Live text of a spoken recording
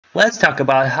Let's talk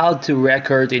about how to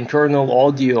record internal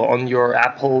audio on your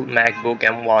Apple MacBook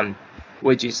M1,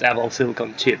 which is Apple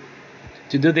Silicon chip.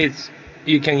 To do this,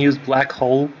 you can use Black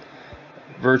Hole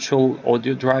virtual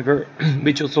audio driver,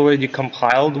 which is already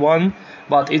compiled one,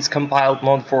 but it's compiled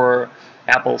not for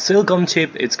Apple Silicon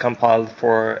chip, it's compiled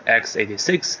for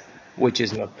x86, which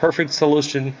is not perfect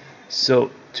solution. So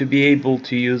to be able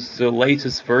to use the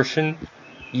latest version,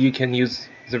 you can use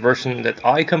the version that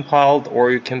I compiled,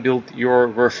 or you can build your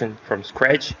version from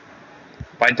scratch.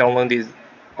 By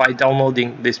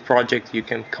downloading this project, you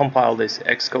can compile this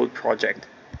Xcode project,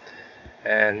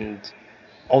 and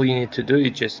all you need to do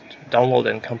is just download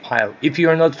and compile. If you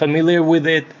are not familiar with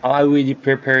it, I already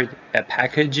prepared a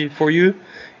package for you.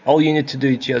 All you need to do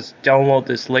is just download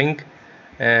this link,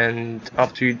 and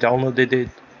after you downloaded it,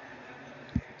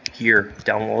 here,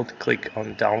 download, click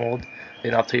on download.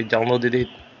 Then after you downloaded it,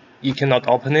 you cannot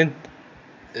open it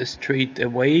straight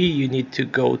away. You need to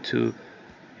go to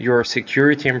your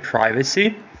security and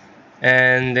privacy,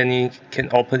 and then you can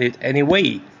open it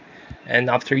anyway. And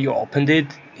after you opened it,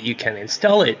 you can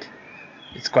install it.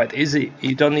 It's quite easy.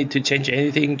 You don't need to change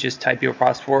anything, just type your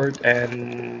password,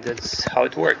 and that's how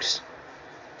it works.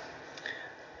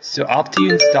 So after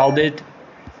you installed it,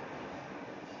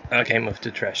 okay, move to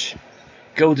trash.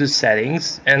 Go to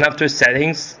settings, and after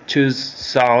settings, choose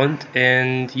sound,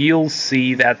 and you'll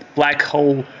see that Black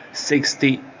Hole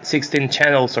 16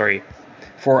 channel,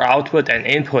 for output and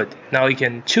input. Now you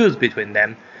can choose between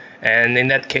them, and in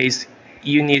that case,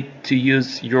 you need to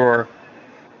use your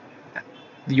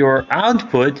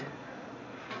output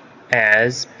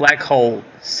as Black Hole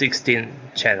 16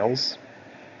 channels,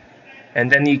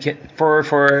 and then you can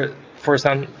for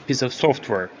some piece of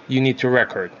software you need to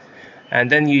record, and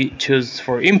then you choose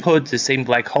for input the same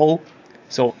Black Hole.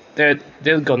 So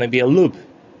there's gonna be a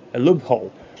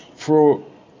loophole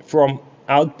from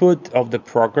output of the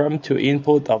program to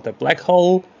input of the Black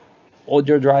Hole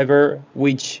audio driver,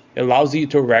 which allows you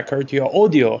to record your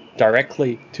audio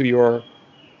directly to your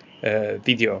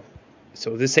video.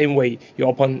 So the same way you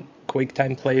open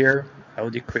QuickTime Player, I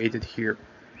already created here.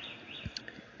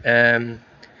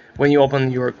 When you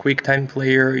open your QuickTime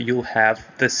Player, you'll have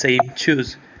the same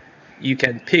choose. You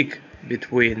can pick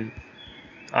between,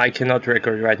 I cannot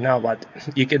record right now, but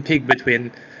you can pick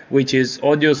between which is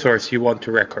audio source you want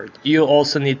to record. You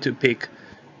also need to pick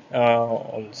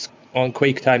on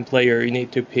QuickTime Player, you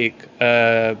need to pick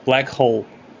Black Hole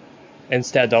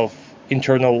instead of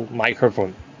internal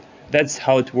microphone. That's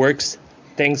how it works.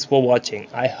 Thanks for watching.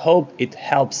 I hope it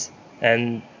helps,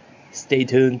 and stay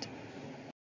tuned.